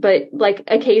 right? But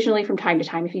occasionally, from time to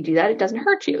time, if you do that, it doesn't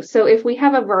hurt you. So if we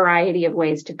have a variety of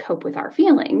ways to cope with our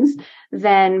feelings,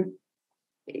 then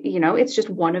it's just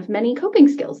one of many coping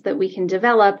skills that we can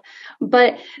develop.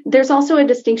 But there's also a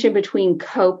distinction between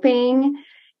coping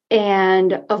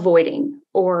and avoiding,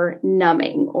 or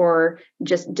numbing, or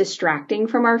just distracting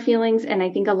from our feelings. And I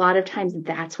think a lot of times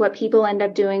that's what people end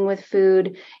up doing with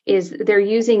food, is they're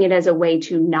using it as a way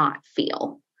to not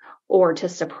feel or to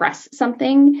suppress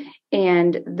something.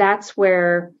 And that's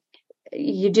where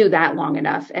you do that long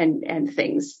enough and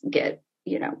things get,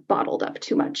 bottled up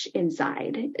too much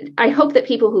inside. I hope that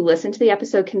people who listen to the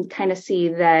episode can kind of see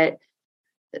that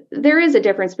there is a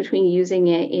difference between using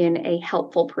it in a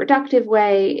helpful, productive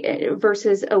way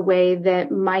versus a way that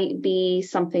might be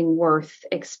something worth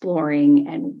exploring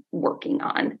and working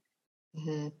on.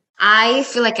 Mm-hmm. I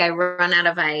feel like I run out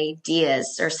of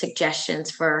ideas or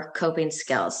suggestions for coping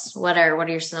skills. What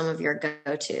are some of your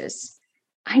go-tos?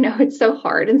 I know it's so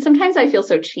hard. And sometimes I feel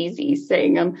so cheesy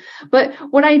saying them. But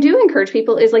what I do encourage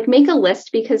people is make a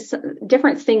list, because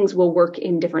different things will work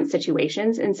in different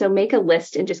situations. And so make a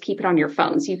list and just keep it on your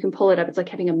phone. So you can pull it up. It's like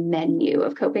having a menu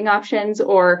of coping options.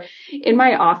 Or in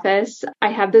my office,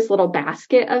 I have this little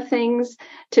basket of things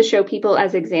to show people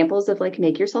as examples of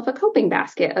make yourself a coping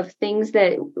basket of things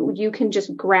that you can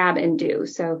just grab and do.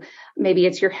 So maybe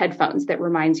it's your headphones that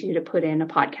reminds you to put in a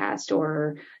podcast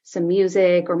or some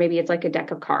music, or maybe it's a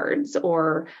deck of cards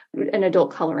or an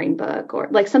adult coloring book, or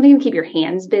something to keep your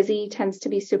hands busy tends to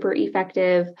be super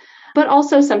effective. But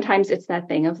also sometimes it's that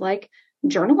thing of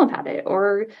journal about it,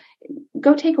 or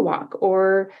go take a walk,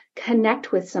 or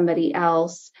connect with somebody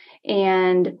else.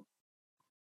 And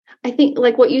I think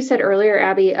like what you said earlier,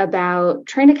 Abby, about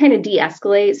trying to kind of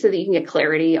de-escalate so that you can get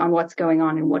clarity on what's going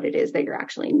on and what it is that you're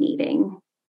actually needing.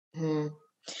 The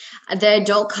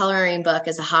adult coloring book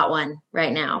is a hot one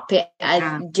right now.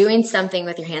 Doing something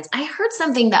with your hands. I heard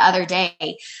something the other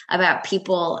day about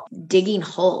people digging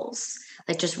holes,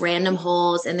 like just random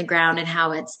holes in the ground, and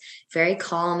how it's very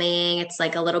calming. It's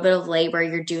like a little bit of labor.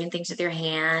 You're doing things with your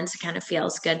hands. It kind of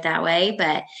feels good that way.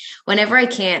 But whenever I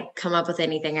can't come up with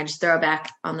anything, I just throw it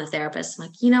back on the therapist. I'm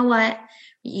like, you know what?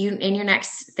 In your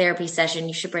next therapy session,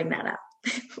 you should bring that up.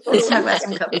 Let's talk about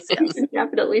some coping skills.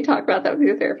 Definitely talk about that with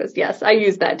your therapist. Yes, I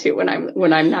use that too when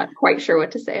I'm not quite sure what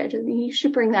to say. You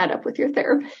should bring that up with your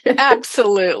therapist.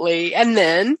 Absolutely. And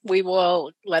then we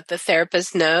will let the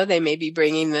therapist know they may be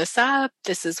bringing this up.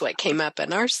 This is what came up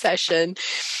in our session.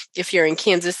 If you're in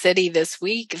Kansas City this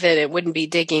week, then it wouldn't be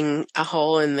digging a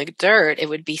hole in the dirt. It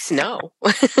would be snow.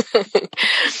 Yeah.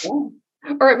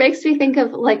 Or it makes me think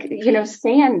of like,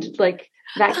 sand, like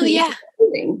that can be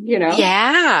moving,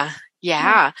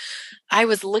 Yeah. I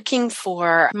was looking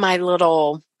for my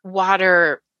little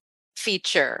water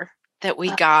feature that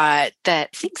we got that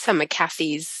I think some of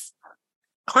Kathy's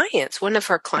clients, one of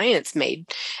her clients made,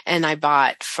 and I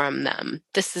bought from them.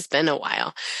 This has been a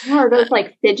while. Are those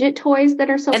like fidget toys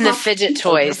that are so And popular? The fidget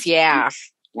toys, yeah.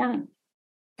 Yeah.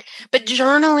 But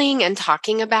journaling and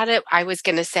talking about it, I was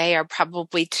going to say, are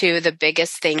probably two of the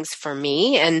biggest things for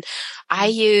me. And I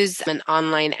use an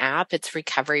online app. It's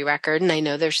Recovery Record. And I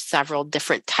know there's several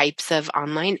different types of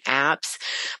online apps.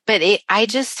 But I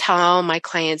just tell my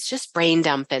clients, just brain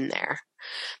dump in there.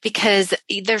 Because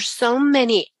there's so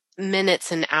many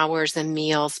minutes and hours and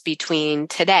meals between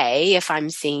today, if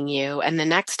I'm seeing you, and the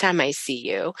next time I see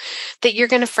you, that you're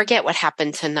going to forget what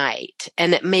happened tonight.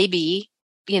 And it may be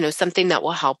something that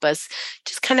will help us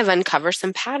just kind of uncover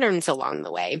some patterns along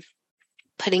the way,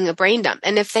 putting a brain dump.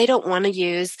 And if they don't want to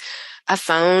use a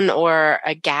phone or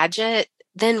a gadget,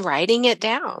 then writing it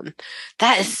down.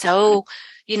 That is so,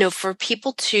 for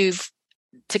people to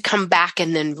come back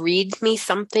and then read me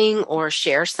something or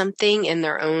share something in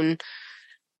their own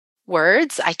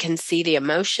words. I can see the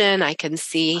emotion. I can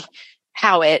see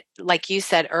how it, like you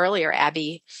said earlier,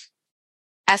 Abby,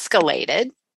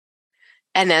 escalated.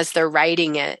 And as they're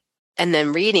writing it and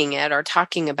then reading it or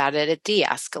talking about it, it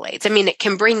de-escalates. I mean, it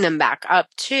can bring them back up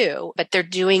too, but they're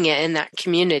doing it in that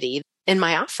community, in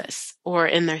my office or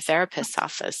in their therapist's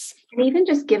office. And even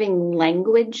just giving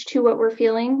language to what we're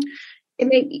feeling.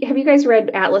 Have you guys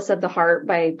read Atlas of the Heart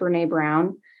by Brené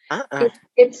Brown?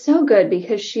 It's so good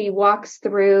because she walks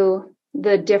through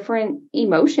the different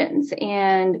emotions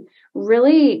and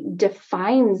really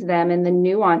defines them and the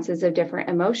nuances of different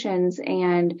emotions.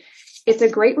 And it's a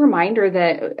great reminder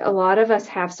that a lot of us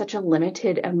have such a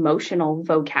limited emotional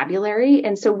vocabulary.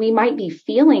 And so we might be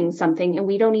feeling something and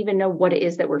we don't even know what it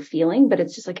is that we're feeling, but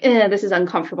it's just like, this is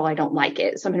uncomfortable. I don't like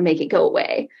it. So I'm going to make it go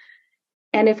away.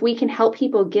 And if we can help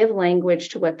people give language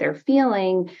to what they're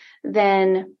feeling,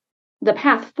 then the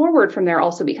path forward from there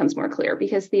also becomes more clear,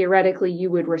 because theoretically you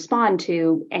would respond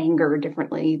to anger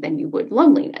differently than you would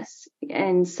loneliness.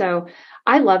 And so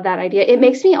I love that idea. It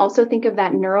makes me also think of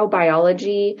that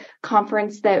neurobiology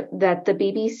conference that the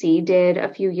BBC did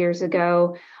a few years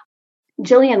ago.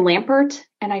 Gillian Lampert,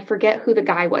 and I forget who the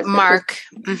guy was. Mark.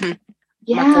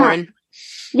 Yeah. Mark Warren.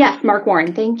 Yes, Mark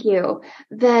Warren. Thank you.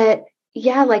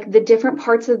 Like the different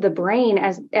parts of the brain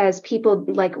as people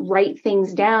like write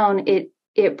things down, it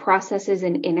processes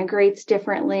and integrates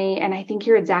differently. And I think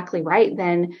you're exactly right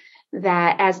then,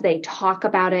 that as they talk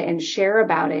about it and share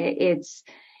about it,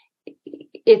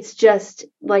 it's just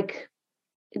like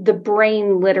the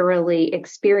brain literally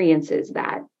experiences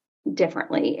that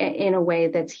differently in a way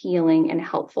that's healing and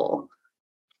helpful.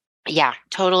 Yeah,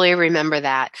 totally remember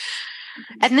that.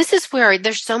 And this is where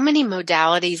there's so many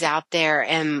modalities out there.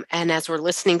 And as we're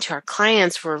listening to our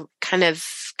clients, we're kind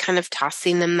of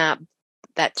tossing them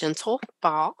that gentle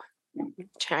ball.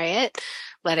 Try it.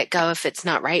 Let it go if it's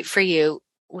not right for you.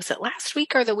 Was it last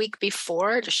week or the week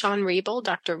before? Sean Riebel,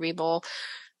 Dr. Riebel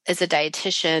is a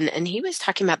dietitian, and he was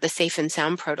talking about the Safe and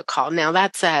Sound protocol. Now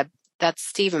that's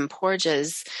Stephen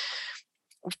Porges'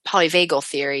 polyvagal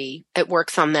theory. It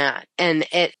works on that, and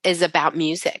it is about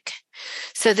music.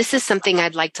 So this is something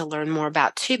I'd like to learn more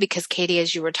about too, because Katie,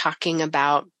 as you were talking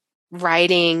about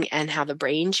writing and how the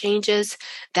brain changes,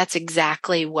 that's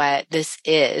exactly what this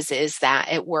is that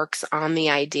it works on the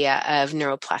idea of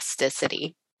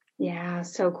neuroplasticity. Yeah,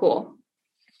 so cool.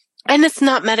 And it's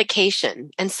not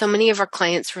medication. And so many of our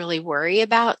clients really worry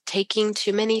about taking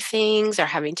too many things or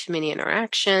having too many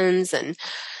interactions. And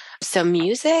so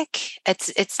music,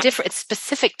 it's different, it's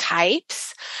specific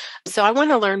types. So I want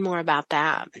to learn more about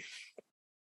that.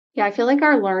 Yeah, I feel like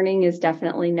our learning is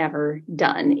definitely never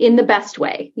done in the best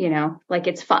way, like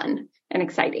it's fun and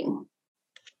exciting.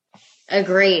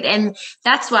 Agreed. And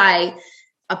that's why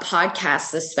a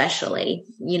podcast, especially,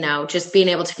 just being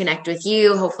able to connect with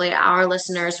you. Hopefully our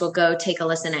listeners will go take a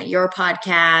listen at your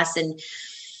podcast, and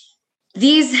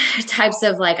these types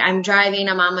of I'm driving,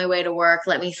 I'm on my way to work,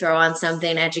 let me throw on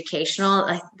something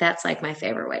educational. That's my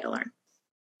favorite way to learn.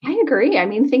 I agree. I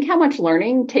mean, think how much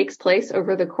learning takes place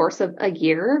over the course of a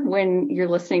year when you're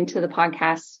listening to the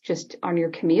podcast just on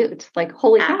your commute.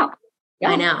 Holy cow.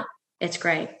 Yeah. I know. It's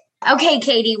great. Okay,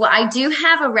 Katie. Well, I do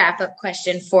have a wrap-up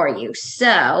question for you.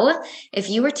 So if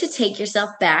you were to take yourself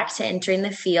back to entering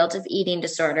the field of eating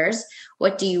disorders,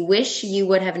 what do you wish you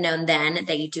would have known then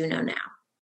that you do know now?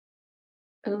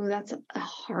 Oh, that's a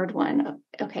hard one.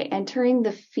 Okay, entering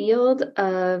the field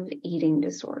of eating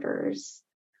disorders.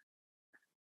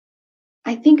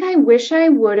 I think I wish I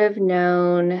would have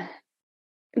known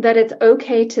that it's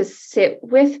okay to sit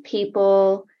with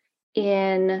people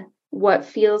in what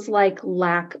feels like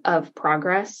lack of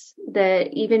progress,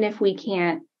 that even if we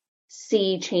can't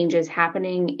see changes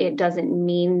happening, it doesn't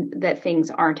mean that things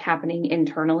aren't happening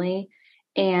internally,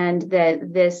 and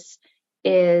that this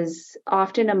is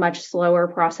often a much slower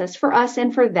process for us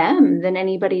and for them than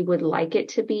anybody would like it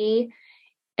to be.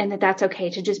 And that's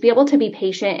okay to just be able to be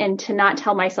patient and to not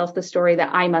tell myself the story that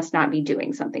I must not be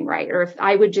doing something right. Or if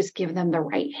I would just give them the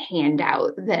right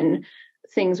handout, then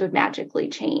things would magically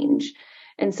change.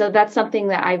 And so that's something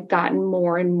that I've gotten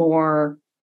more and more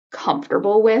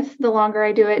comfortable with the longer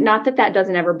I do it. Not that that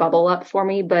doesn't ever bubble up for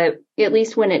me, but at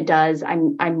least when it does,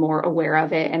 I'm more aware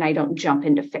of it and I don't jump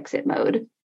into fix it mode.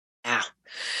 Yeah.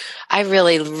 I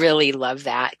really, really love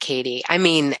that, Katie. I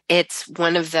mean, it's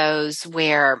one of those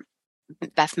where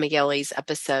Beth McGillie's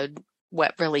episode,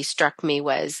 what really struck me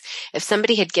was if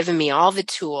somebody had given me all the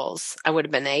tools, I would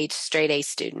have been a straight A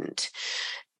student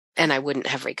and I wouldn't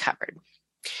have recovered.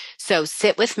 So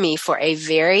sit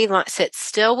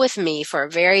still with me for a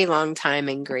very long time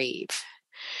and grieve.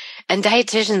 And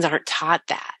dietitians aren't taught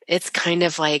that. It's kind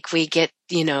of like we get,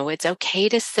 it's okay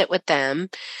to sit with them.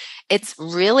 It's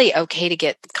really okay to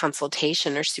get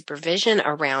consultation or supervision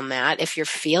around that if you're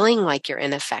feeling like you're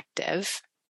ineffective,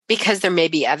 because there may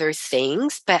be other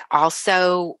things, but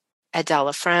also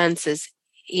Adela France's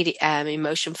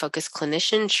emotion-focused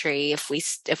clinician tree. If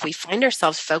we find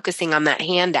ourselves focusing on that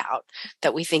handout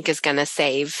that we think is going to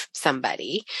save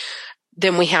somebody,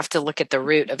 then we have to look at the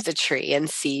root of the tree and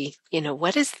see,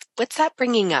 what's that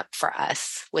bringing up for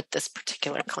us with this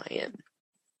particular client.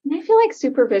 And I feel like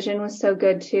supervision was so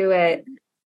good too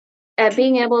at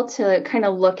being able to kind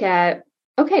of look at,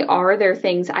 okay, are there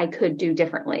things I could do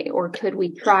differently, or could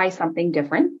we try something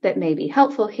different that may be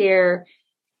helpful here?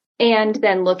 And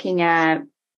then looking at,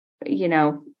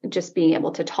 just being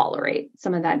able to tolerate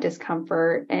some of that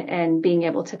discomfort and being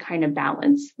able to kind of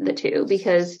balance the two,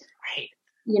 because, right.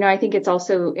 I think it's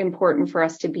also important for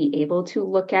us to be able to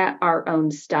look at our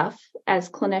own stuff as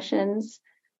clinicians.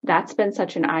 That's been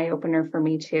such an eye opener for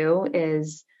me too,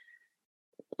 is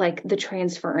like the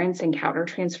transference and counter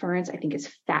transference, I think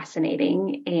is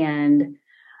fascinating. And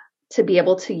to be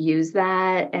able to use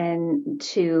that and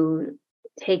to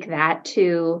take that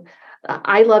to,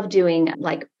 I love doing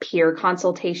like peer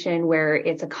consultation where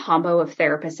it's a combo of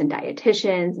therapists and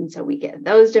dietitians. And so we get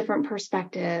those different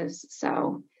perspectives.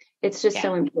 So it's just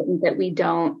so important that we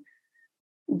don't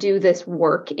do this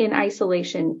work in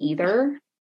isolation either,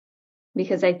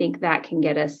 because I think that can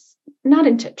get us not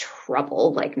into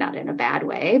trouble, like not in a bad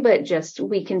way, but just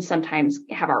we can sometimes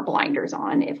have our blinders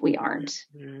on if we aren't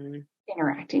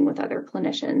interacting with other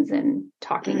clinicians and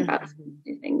talking about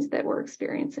the things that we're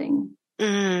experiencing.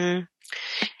 And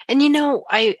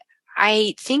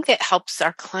I think that helps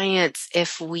our clients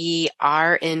if we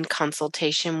are in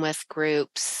consultation with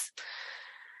groups,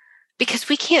 because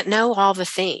we can't know all the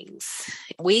things.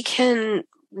 We can,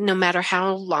 no matter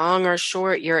how long or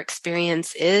short your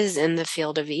experience is in the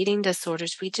field of eating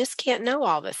disorders, we just can't know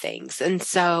all the things. And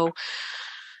so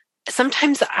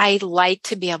sometimes I like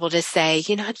to be able to say,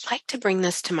 I'd like to bring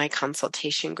this to my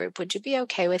consultation group. Would you be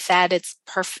okay with that? It's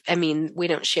perfect. I mean, we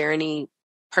don't share any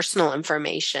personal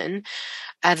information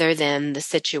other than the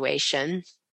situation.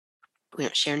 We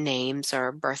don't share names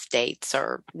or birth dates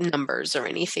or numbers or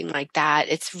anything like that.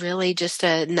 It's really just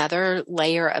another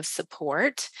layer of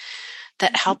support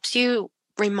that helps you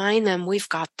remind them, we've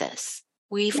got this.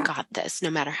 We've got this. No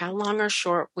matter how long or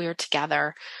short we're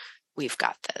together, we've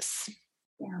got this.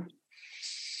 Yeah.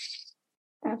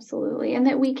 Absolutely. And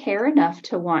that we care enough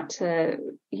to want to,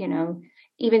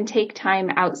 even take time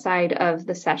outside of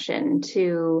the session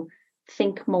to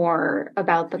think more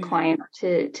about the client,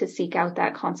 to seek out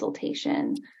that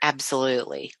consultation.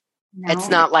 Absolutely. No. It's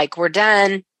not like we're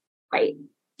done. Right.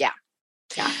 Yeah.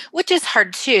 Yeah. Which is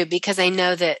hard too, because I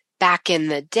know that back in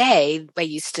the day, they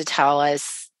used to tell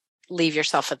us, leave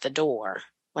yourself at the door.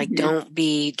 Like, don't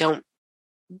be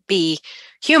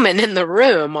human in the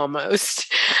room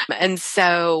almost. And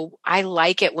so I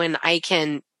like it when I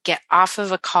can get off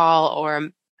of a call or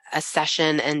a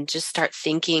session and just start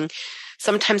thinking.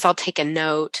 Sometimes I'll take a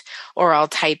note or I'll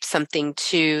type something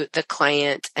to the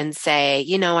client and say,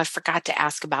 I forgot to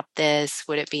ask about this.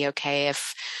 Would it be okay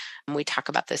if we talk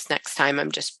about this next time?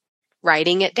 I'm just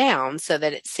writing it down so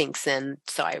that it sinks in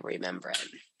so I remember it.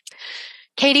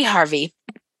 Katie Harvey,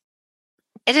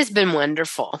 it has been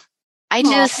wonderful. I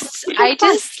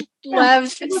just love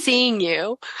seeing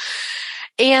you.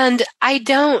 And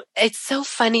it's so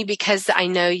funny because I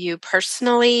know you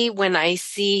personally when I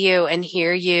see you and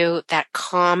hear you, that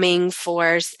calming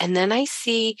force. And then I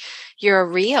see your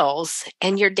reels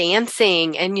and you're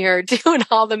dancing and you're doing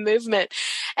all the movement.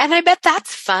 And I bet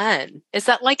that's fun. Is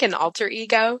that like an alter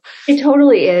ego? It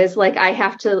totally is. Like, I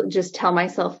have to just tell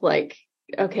myself, like,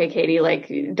 okay, Katie, like,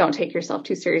 don't take yourself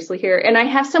too seriously here. And I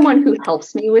have someone who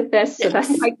helps me with this. So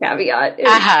that's my caveat.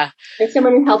 If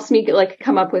someone who helps me like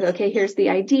come up with, okay, here's the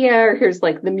idea, or here's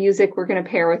like the music we're going to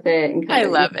pair with it. And I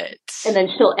love it. And then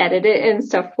she'll edit it and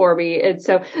stuff for me. And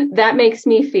so that makes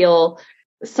me feel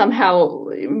somehow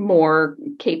more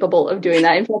capable of doing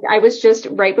that. In fact, I was just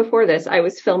right before this, I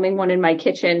was filming one in my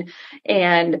kitchen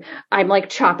and I'm like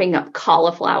chopping up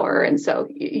cauliflower. And so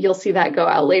you'll see that go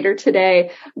out later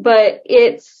today, but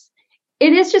it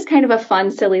is just kind of a fun,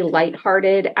 silly,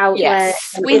 lighthearted outlet.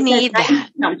 Yes, we need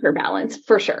that counterbalance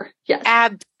for sure. Yes,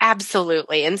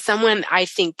 absolutely. And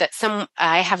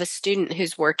I have a student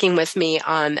who's working with me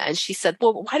and she said,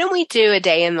 well, why don't we do a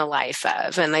day in the life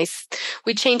of? And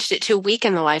we changed it to a week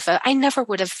in the life of. I never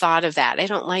would have thought of that. I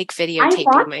don't like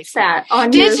videotaping myself. That on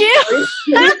Did you?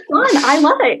 It's fun. I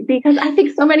love it because I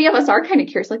think so many of us are kind of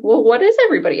curious. Like, well, what is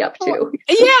everybody up to?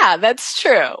 Yeah, that's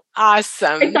true.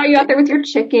 Awesome. I saw you out there with your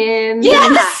chickens.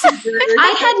 Yes.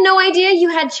 I had no idea you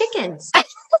had chickens.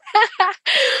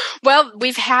 Well, we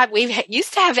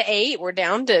used to have 8. We're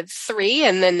down to 3.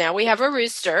 And then now we have a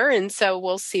rooster. And so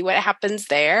we'll see what happens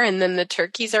there. And then the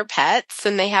turkeys are pets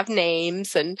and they have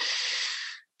names. And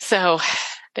so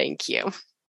thank you.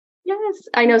 Yes,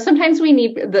 I know. Sometimes we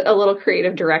need a little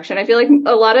creative direction. I feel like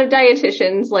a lot of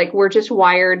dietitians, like, we're just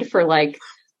wired for like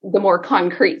the more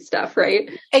concrete stuff, right?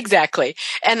 Exactly.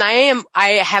 And I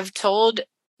have told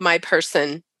my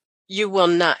person, you will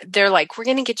not, they're like, we're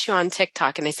going to get you on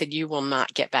TikTok. And I said, you will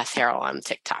not get Beth Harrell on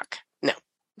TikTok. No,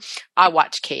 I'll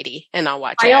watch Katie and I'll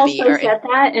watch Abby. I also said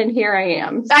that and here I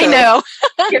am. So I know.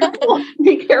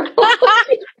 Be careful.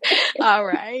 All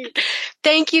right.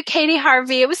 Thank you, Katie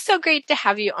Harvey. It was so great to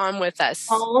have you on with us.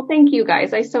 Oh, thank you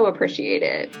guys. I so appreciate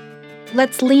it.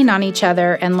 Let's lean on each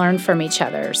other and learn from each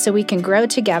other so we can grow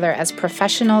together as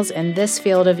professionals in this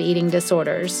field of eating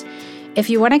disorders. If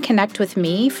you want to connect with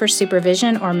me for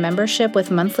supervision or membership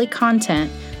with monthly content,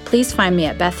 please find me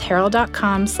at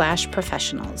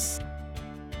bethharrell.com/professionals.